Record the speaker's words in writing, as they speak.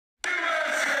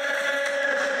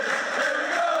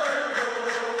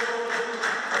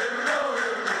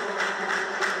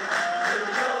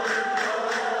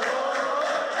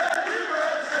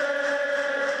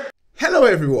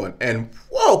everyone, and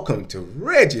welcome to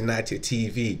Red United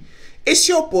TV. It's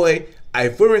your boy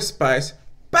Ivory Spice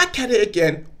back at it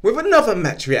again with another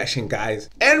match reaction, guys.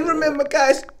 And remember,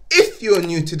 guys, if you're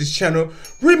new to this channel,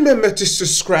 remember to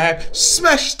subscribe,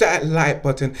 smash that like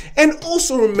button, and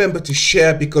also remember to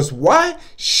share, because why?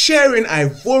 Sharing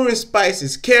Ivory Spice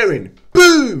is caring.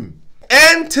 Boom!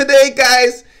 And today,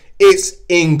 guys, it's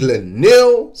England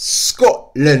 0,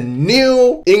 Scotland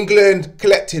 0. England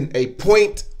collecting a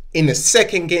point in the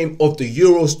second game of the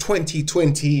Euros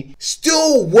 2020.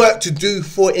 Still work to do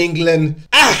for England.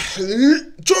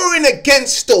 Drawing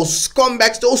against those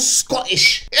scumbags, those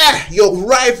Scottish, your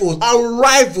rivals, our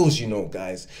rivals, you know,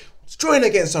 guys. Drawing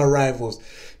against our rivals.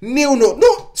 0-0,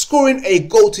 not scoring a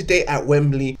goal today at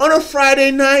Wembley on a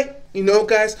Friday night. You know,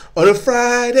 guys, on a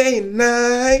Friday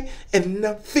night, and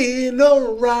I feel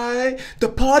alright. The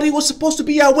party was supposed to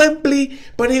be at Wembley,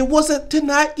 but it wasn't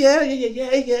tonight.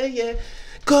 Yeah.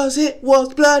 Cause it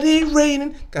was bloody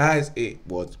raining. Guys, it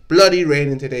was bloody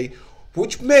raining today,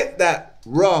 which meant that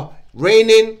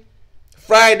raining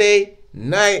Friday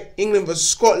night, England vs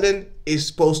Scotland is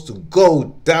supposed to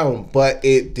go down, but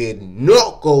it did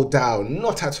not go down.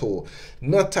 Not at all.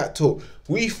 Not at all.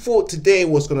 We thought today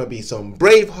was going to be some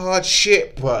Braveheart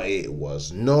shit, but it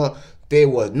was not. They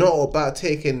were not about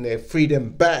taking their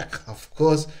freedom back. Of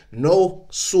course, no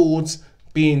swords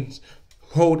being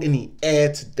held in the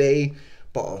air today.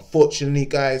 But unfortunately,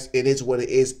 guys, it is what it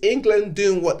is. England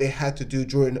doing what they had to do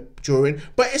during,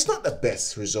 but it's not the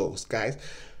best results, guys.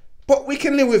 But we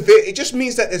can live with it. It just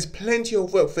means that there's plenty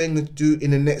of work for England to do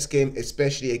in the next game,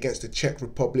 especially against the Czech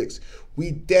Republics.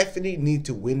 We definitely need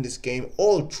to win this game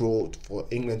or draw for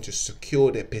England to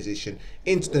secure their position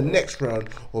into the next round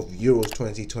of Euros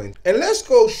 2020. And let's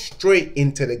go straight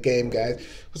into the game, guys.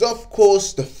 Because, of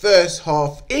course, the first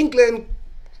half, England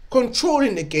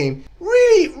controlling the game,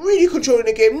 really controlling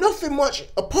the game. Nothing much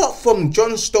apart from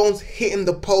John Stones hitting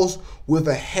the post with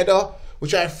a header,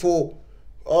 which I thought,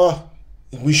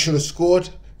 we should have scored.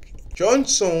 John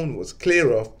Stones was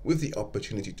clear off with the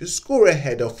opportunity to score a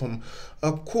header from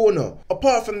a corner.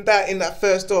 Apart from that, in that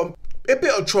first half, a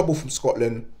bit of trouble from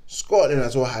Scotland. Scotland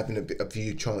as well having a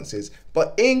few chances,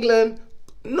 but England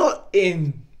not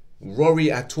in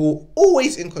worry at all.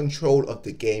 Always in control of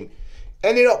the game.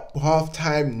 Ended up half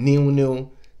time 0-0.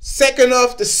 Second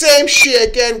half, the same shit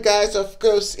again, guys. Of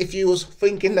course, if you was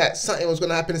thinking that something was going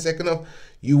to happen in the second half,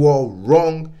 you are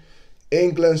wrong.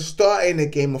 England starting the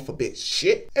game off a bit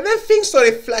shit, and then things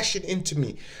started flashing into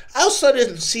me. I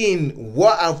started seeing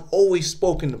what I've always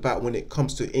spoken about when it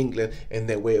comes to England and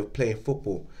their way of playing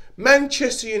football.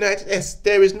 Manchester United, yes,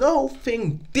 there is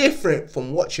nothing different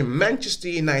from watching Manchester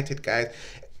United, guys,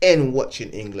 and watching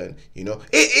England. You know,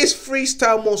 it is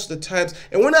freestyle most of the times,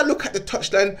 and when I look at the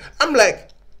touchline, I'm like,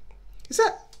 is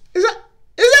that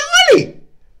Ollie?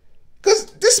 Because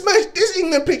this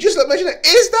England play just like Manchester United.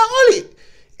 Is that Ollie?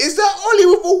 Is that Ollie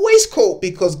with a waistcoat?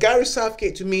 Because Gary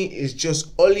Southgate to me is just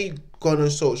Ole Gunnar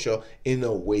Solskjaer in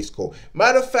a waistcoat.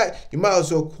 Matter of fact, you might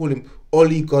as well call him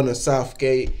Ole Gunnar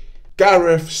Southgate,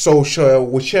 Gareth Solskjaer,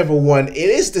 whichever one. It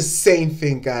is the same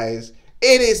thing, guys.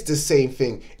 It is the same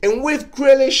thing. And with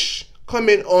Grealish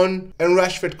coming on and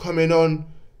Rashford coming on,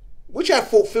 which I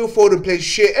thought Phil Foden played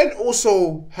shit, and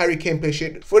also Harry Kane played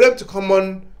shit, for them to come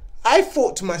on, I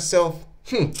thought to myself,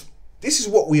 this is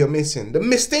what we are missing. The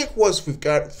mistake was with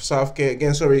Gareth Southgate,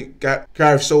 Gareth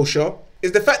Solskjaer,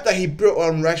 is the fact that he brought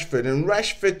on Rashford, and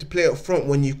Rashford to play up front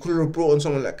when you could have brought on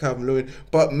someone like Calvin Lewin.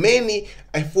 But mainly,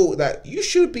 I thought that you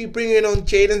should be bringing on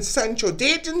Jadon Sancho.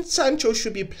 Jadon Sancho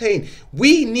should be playing.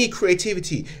 We need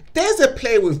creativity. There's a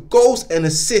player with goals and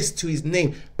assists to his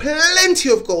name. Plenty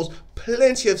of goals,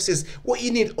 plenty of assists. What you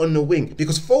need on the wing.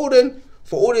 Because Foden,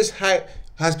 for all his hype,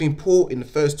 has been poor in the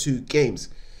first 2 games.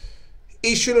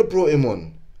 He should have brought him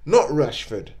on, not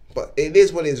Rashford. But it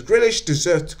is what it is. Grealish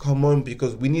deserves to come on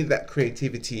because we need that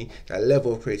creativity, that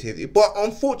level of creativity. But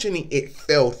unfortunately, it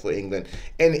failed for England.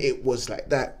 And it was like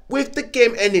that. With the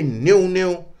game ending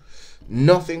 0-0,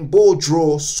 nothing, ball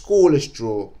draw, scoreless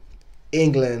draw.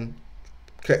 England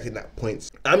collecting that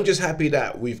points. I'm just happy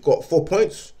that we've got 4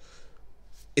 points.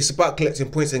 It's about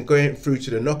collecting points and going through to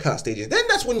the knockout stages. Then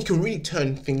that's when you can really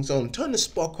turn things on, turn the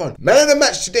spark on. Man of the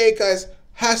match today, guys,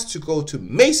 has to go to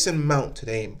Mason Mount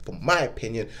today, for my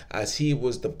opinion, as he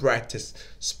was the brightest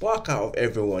spark out of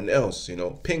everyone else, you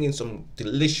know, pinging some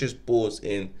delicious balls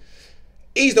in.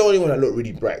 He's the only one that looked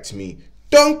really bright to me.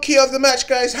 Donkey of the match,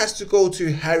 guys, has to go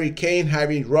to Harry Kane,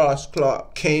 Harry Ross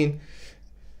Clark Kane.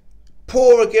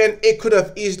 Poor again, it could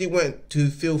have easily went to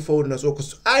Phil Foden as well,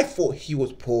 because I thought he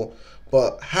was poor,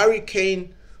 but Harry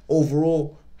Kane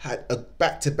overall had a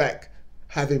back-to-back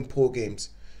having poor games.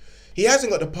 He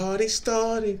hasn't got the party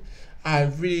started. I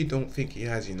really don't think he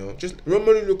has, you know. Just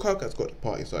Romelu Lukaku has got the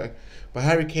party started, but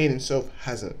Harry Kane himself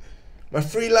hasn't. My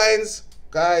 3 lines,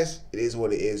 guys, it is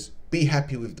what it is. Be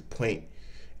happy with the point,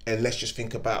 and let's just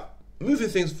think about moving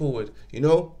things forward. You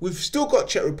know, we've still got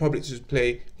Czech Republic to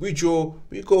play. We draw,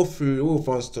 we go through, we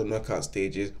advance to knockout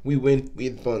stages. We win, we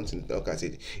advance in the knockout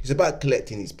stages. It's about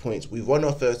collecting these points. We won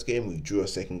our first game, we drew our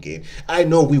second game. I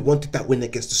know we wanted that win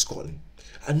against the Scotland.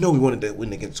 I know we wanted that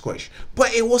win against Scottish,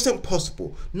 but it wasn't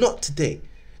possible. Not today.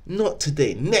 Not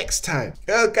today. Next time.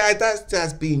 Well, guys,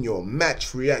 that's been your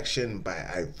match reaction by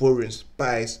Ivorian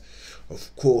Spice.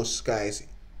 Of course, guys,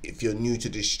 if you're new to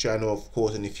this channel, of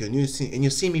course, and if you're new and you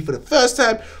see me for the first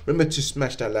time, remember to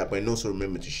smash that like button and also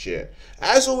remember to share.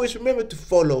 As always, remember to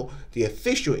follow the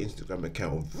official Instagram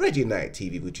account of Red United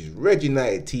TV, which is Red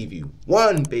United TV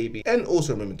 1, baby. And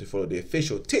also remember to follow the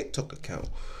official TikTok account,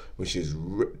 which is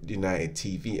Red United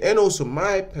TV, and also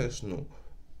my personal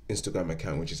Instagram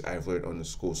account, which is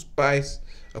Ivorian_Spice,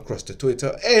 across the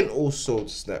Twitter and also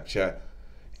Snapchat.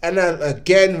 And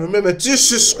again, remember to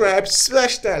subscribe,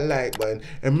 smash that like button,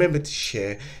 and remember to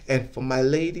share. And for my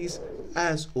ladies,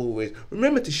 as always,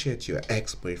 remember to share to your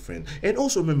ex-boyfriend, and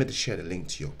also remember to share the link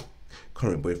to your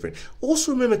current boyfriend.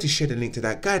 Also remember to share the link to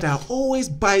that guy that always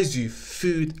buys you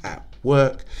food at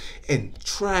work and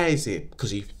tries it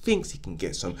because he thinks he can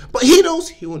get some, but he knows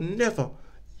he will never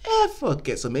ever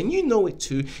get some, and you know it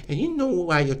too, and you know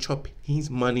why you're chopping his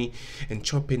money and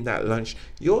chopping that lunch.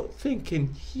 You're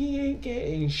thinking he ain't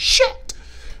getting shit.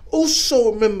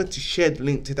 Also remember to share the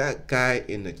link to that guy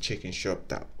in the chicken shop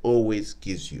that always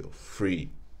gives you a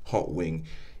free hot wing.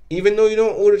 Even though you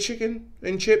don't order chicken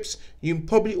and chips, you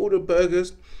probably order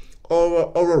burgers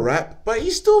or a wrap, but he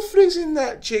still flings in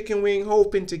that chicken wing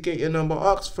hoping to get your number.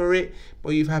 Ask for it,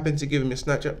 but you've happened to give him a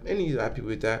Snapchat and he's happy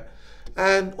with that.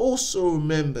 And also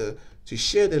remember to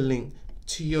share the link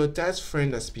to your dad's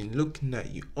friend that's been looking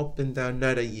at you up and down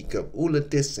now that you got all of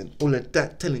this and all of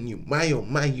that, telling you, my oh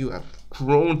my, you have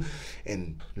grown,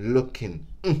 and looking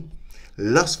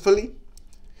lustfully.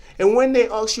 And when they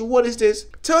ask you, what is this?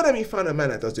 Tell them you found a man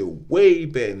that does it way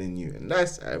better than you. And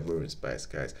that's Ivorian Spice,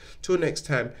 guys. Till next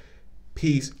time,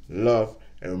 peace, love,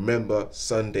 and remember,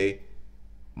 Sunday,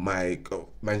 my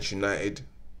Manchester United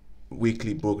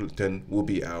weekly bulletin will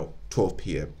be out 12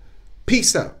 p.m.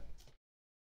 Peace out.